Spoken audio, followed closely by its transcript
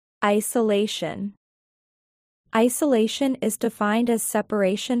Isolation. Isolation is defined as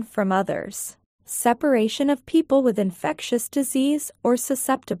separation from others. Separation of people with infectious disease or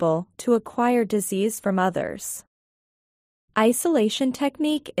susceptible to acquire disease from others. Isolation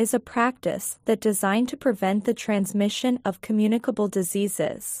technique is a practice that designed to prevent the transmission of communicable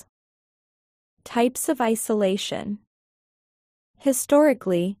diseases. Types of isolation.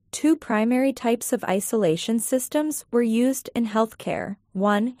 Historically, two primary types of isolation systems were used in healthcare.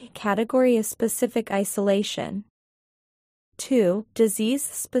 1. Category-specific isolation. 2.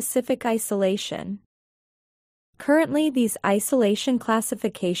 Disease-specific isolation. Currently, these isolation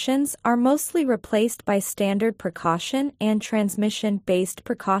classifications are mostly replaced by standard precaution and transmission-based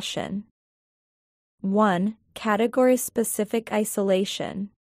precaution. 1. Category-specific isolation.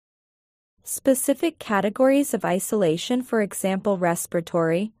 Specific categories of isolation, for example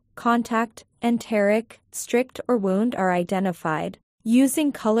respiratory, contact, enteric, strict or wound, are identified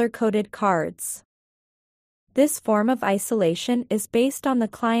using color-coded cards. This form of isolation is based on the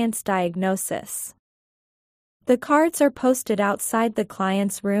client's diagnosis. The cards are posted outside the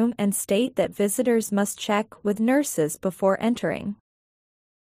client's room and state that visitors must check with nurses before entering.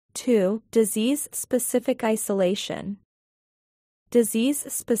 2. Disease-specific isolation.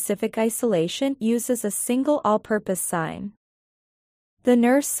 Disease-specific isolation uses a single all-purpose sign. The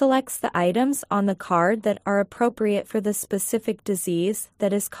nurse selects the items on the card that are appropriate for the specific disease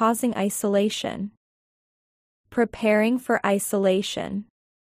that is causing isolation. Preparing for isolation.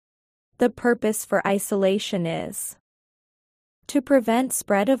 The purpose for isolation is to prevent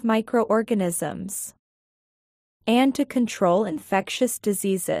spread of microorganisms and to control infectious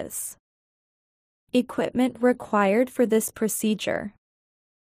diseases. Equipment required for this procedure.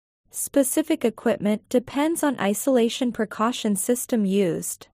 Specific equipment depends on isolation precaution system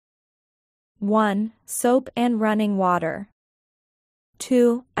used. 1. Soap and running water.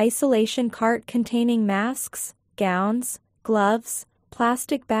 2. Isolation cart containing masks, gowns, gloves,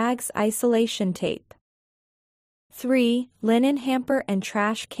 plastic bags, isolation tape. 3. Linen hamper and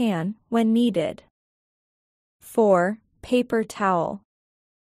trash can, when needed. 4. Paper towel.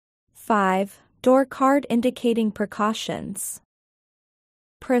 5. Door card indicating precautions.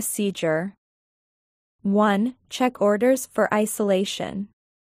 Procedure. 1. Check orders for isolation.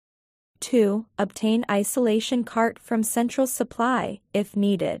 2. Obtain isolation cart from central supply, if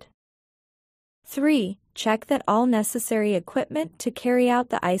needed. 3. Check that all necessary equipment to carry out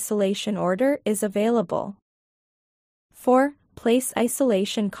the isolation order is available. 4. Place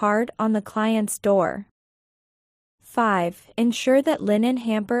isolation card on the client's door. 5. Ensure that linen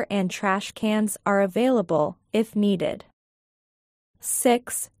hamper and trash cans are available, if needed.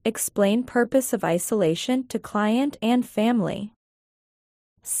 6. Explain purpose of isolation to client and family.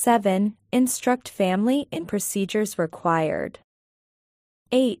 7. Instruct family in procedures required.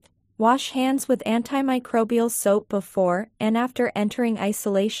 8. Wash hands with antimicrobial soap before and after entering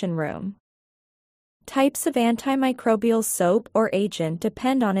isolation room. Types of antimicrobial soap or agent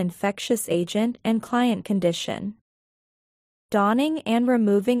depend on infectious agent and client condition. Donning and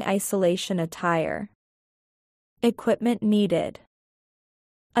removing isolation attire. Equipment needed.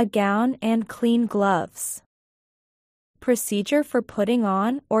 A gown and clean gloves. Procedure for putting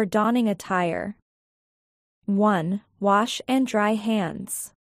on or donning attire. 1. Wash and dry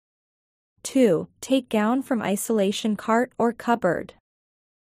hands. 2. Take gown from isolation cart or cupboard.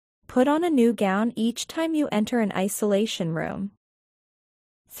 Put on a new gown each time you enter an isolation room.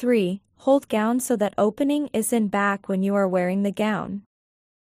 3. Hold gown so that opening is in back when you are wearing the gown.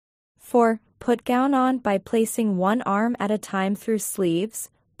 4. Put gown on by placing one arm at a time through sleeves,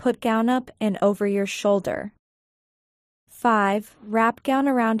 put gown up and over your shoulder. 5. Wrap gown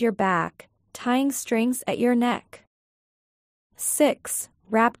around your back, tying strings at your neck. 6.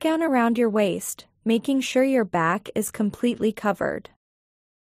 Wrap gown around your waist, making sure your back is completely covered.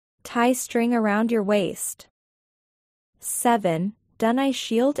 Tie string around your waist. 7. Don eye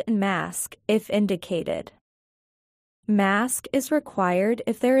shield and mask, if indicated. Mask is required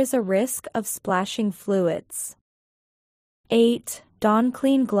if there is a risk of splashing fluids. 8. Don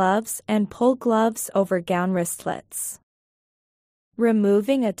clean gloves and pull gloves over gown wristlets.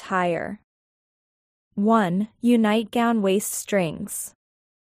 Removing attire. 1. Unite gown waist strings.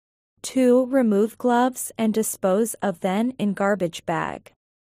 2. Remove gloves and dispose of then in garbage bag.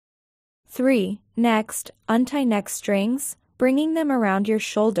 3. Next, untie neck strings, bringing them around your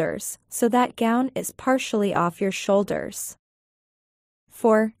shoulders so that gown is partially off your shoulders.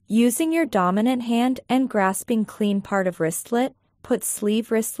 4. Using your dominant hand and grasping clean part of wristlet, put sleeve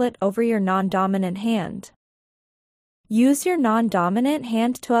wristlet over your non-dominant hand. Use your non-dominant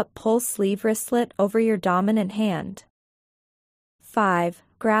hand to up-pull sleeve wristlet over your dominant hand. 5.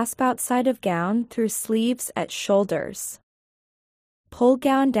 Grasp outside of gown through sleeves at shoulders. Pull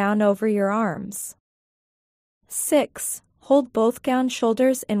gown down over your arms. 6. Hold both gown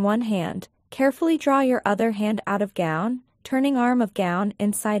shoulders in one hand. Carefully draw your other hand out of gown, turning arm of gown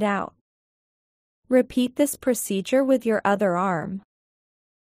inside out. Repeat this procedure with your other arm.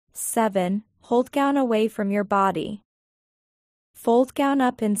 7. Hold gown away from your body. Fold gown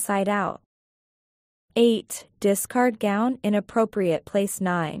up inside out. 8. Discard gown in appropriate place.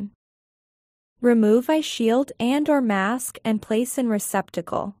 9. Remove eye shield and/or mask and place in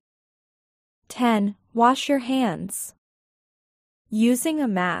receptacle. 10. Wash your hands. Using a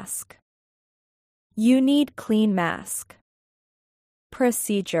mask. You need clean mask.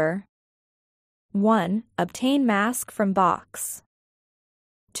 Procedure. 1. Obtain mask from box.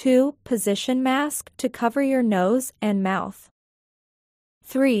 2. Position mask to cover your nose and mouth.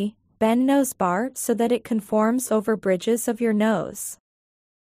 3. Bend nose bar so that it conforms over bridges of your nose.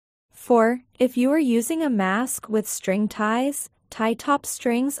 4. If you are using a mask with string ties, tie top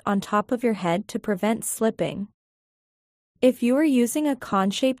strings on top of your head to prevent slipping. If you are using a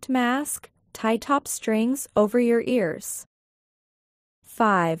cone-shaped mask, tie top strings over your ears.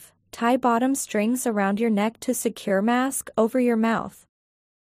 5. Tie bottom strings around your neck to secure mask over your mouth.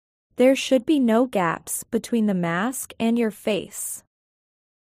 There should be no gaps between the mask and your face.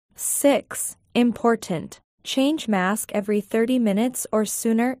 6. Important. Change mask every 30 minutes or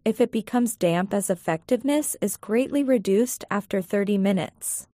sooner if it becomes damp, as effectiveness is greatly reduced after 30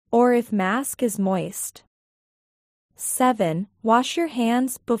 minutes, or if mask is moist. 7. Wash your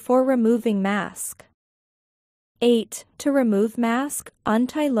hands before removing mask. 8. To remove mask,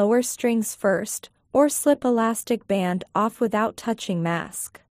 untie lower strings first, or slip elastic band off without touching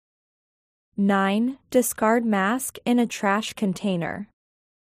mask. 9. Discard mask in a trash container.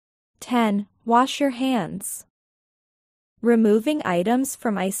 10. Wash your hands. Removing items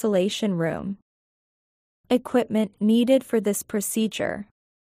from isolation room. Equipment needed for this procedure.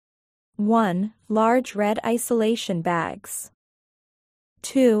 1. Large red isolation bags.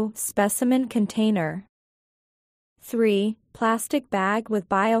 2. Specimen container. 3. Plastic bag with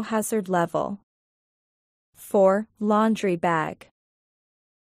biohazard level. 4. Laundry bag.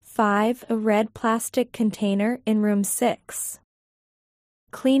 5. A red plastic container in room 6.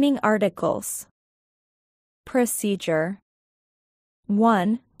 Cleaning articles. Procedure.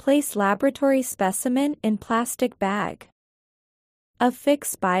 1. Place laboratory specimen in plastic bag.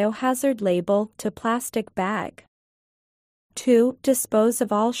 Affix biohazard label to plastic bag. 2. Dispose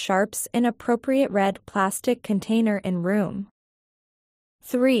of all sharps in appropriate red plastic container in room.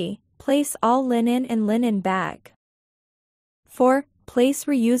 3. Place all linen in linen bag. 4. Place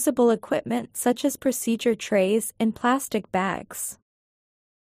reusable equipment such as procedure trays in plastic bags.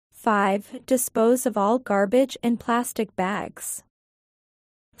 5. Dispose of all garbage in plastic bags.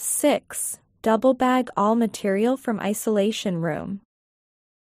 6. Double bag all material from isolation room.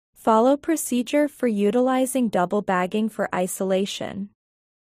 Follow procedure for utilizing double bagging for isolation.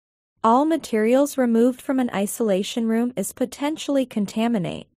 All materials removed from an isolation room is potentially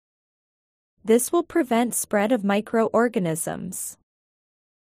contaminate. This will prevent spread of microorganisms.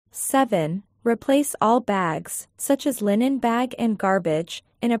 7. Replace all bags, such as linen bag and garbage,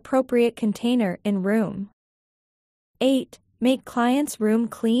 in appropriate container in room. 8. Make client's room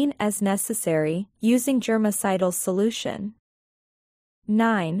clean as necessary, using germicidal solution.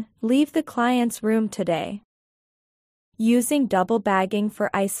 9. Leave the client's room today. Using double bagging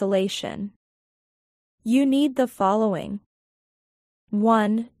for isolation. You need the following.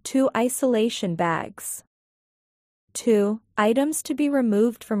 1. 2 isolation bags. 2. Items to be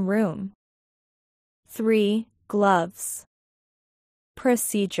removed from room. 3. Gloves.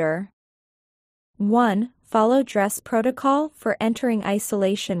 Procedure. 1. Follow dress protocol for entering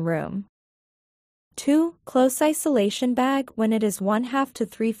isolation room. 2. Close isolation bag when it is 1/2 to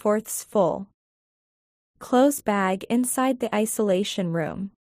 3/4 full. Close bag inside the isolation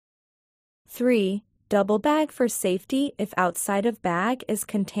room. 3. Double bag for safety if outside of bag is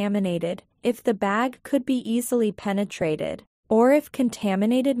contaminated, if the bag could be easily penetrated, or if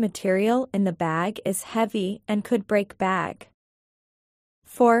contaminated material in the bag is heavy and could break bag.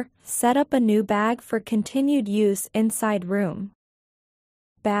 4. Set up a new bag for continued use inside room.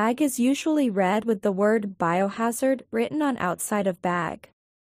 Bag is usually read with the word biohazard written on outside of bag.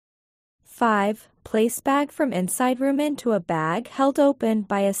 5. Place bag from inside room into a bag held open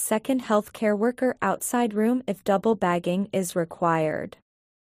by a second healthcare worker outside room if double bagging is required.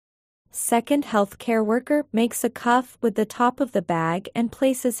 Second healthcare worker makes a cuff with the top of the bag and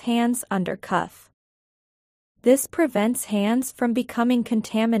places hands under cuff. This prevents hands from becoming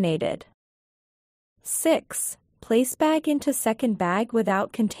contaminated. 6. Place bag into second bag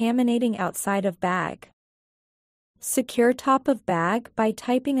without contaminating outside of bag. Secure top of bag by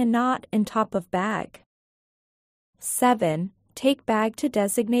tying a knot in top of bag. 7. Take bag to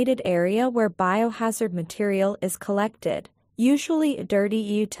designated area where biohazard material is collected, usually a dirty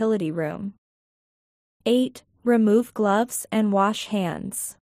utility room. 8. Remove gloves and wash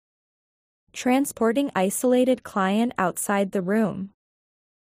hands. Transporting isolated client outside the room.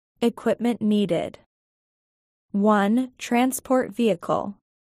 Equipment needed. 1. Transport vehicle.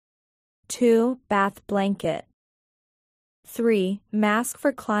 2. Bath blanket. 3. Mask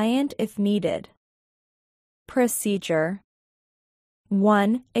for client if needed. Procedure.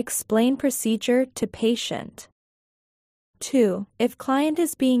 1. Explain procedure to patient. 2. If client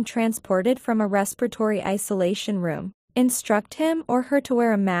is being transported from a respiratory isolation room, instruct him or her to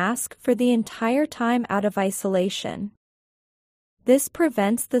wear a mask for the entire time out of isolation. This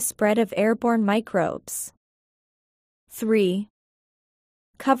prevents the spread of airborne microbes. 3.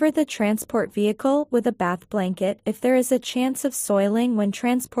 Cover the transport vehicle with a bath blanket if there is a chance of soiling when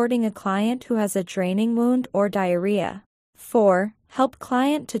transporting a client who has a draining wound or diarrhea. 4. Help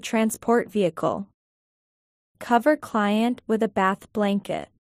client to transport vehicle. Cover client with a bath blanket.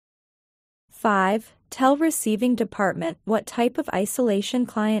 5. Tell receiving department what type of isolation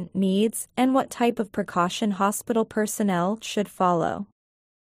client needs and what type of precaution hospital personnel should follow.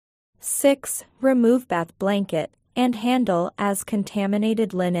 6. Remove bath blanket and handle as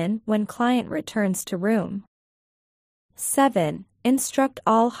contaminated linen when client returns to room. 7. Instruct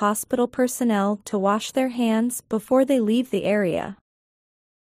all hospital personnel to wash their hands before they leave the area.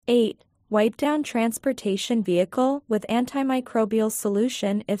 8. Wipe down transportation vehicle with antimicrobial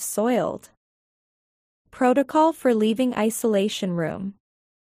solution if soiled. Protocol for leaving isolation room.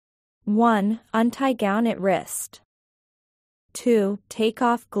 1. Untie gown at wrist. 2. Take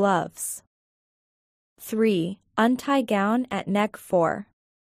off gloves. 3. Untie gown at neck. 4.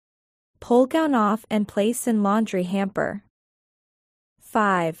 Pull gown off and place in laundry hamper.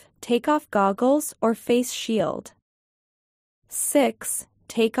 5. Take off goggles or face shield. 6.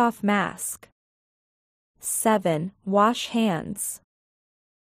 Take off mask. 7. Wash hands.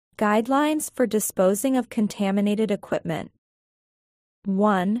 Guidelines for disposing of contaminated equipment.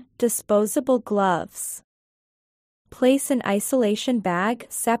 1. Disposable gloves. Place an isolation bag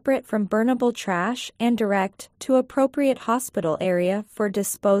separate from burnable trash and direct to appropriate hospital area for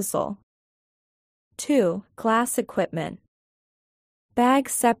disposal. 2. Glass equipment. Bag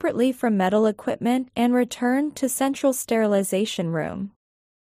separately from metal equipment and return to central sterilization room.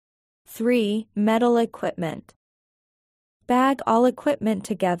 3. Metal equipment. Bag all equipment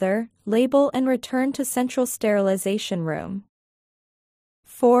together, label and return to central sterilization room.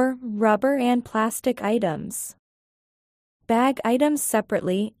 4. Rubber and plastic items. Bag items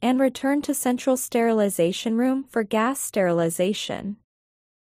separately and return to central sterilization room for gas sterilization.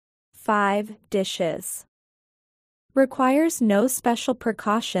 5. Dishes. Requires no special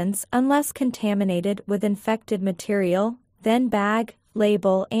precautions unless contaminated with infected material, then bag,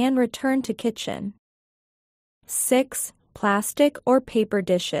 label and return to kitchen. 6. Plastic or paper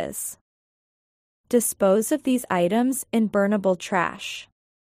dishes. Dispose of these items in burnable trash.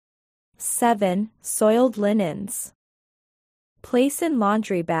 7. Soiled linens. Place in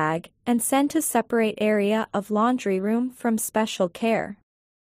laundry bag and send to separate area of laundry room from special care.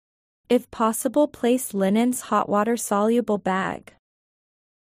 If possible, place linens hot water soluble bag.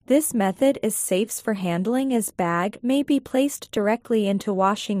 This method is safe for handling as bag may be placed directly into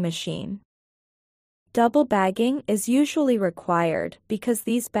washing machine. Double bagging is usually required because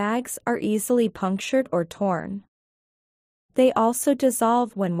these bags are easily punctured or torn. They also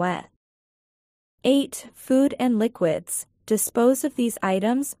dissolve when wet. 8. Food and liquids. Dispose of these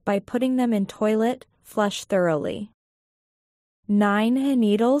items by putting them in toilet, flush thoroughly. 9.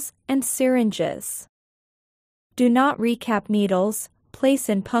 Needles and syringes. Do not recap needles, place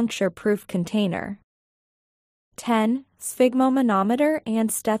in puncture-proof container. 10. Sphygmomanometer and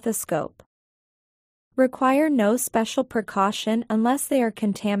stethoscope. Require no special precaution unless they are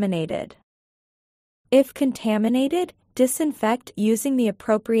contaminated. If contaminated, disinfect using the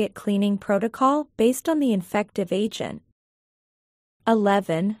appropriate cleaning protocol based on the infective agent.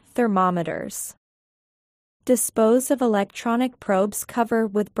 11. Thermometers. Dispose of electronic probes cover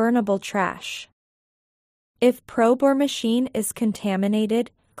with burnable trash. If probe or machine is contaminated,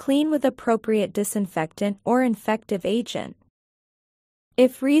 clean with appropriate disinfectant or infective agent.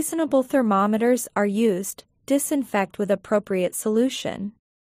 If reasonable thermometers are used, disinfect with appropriate solution.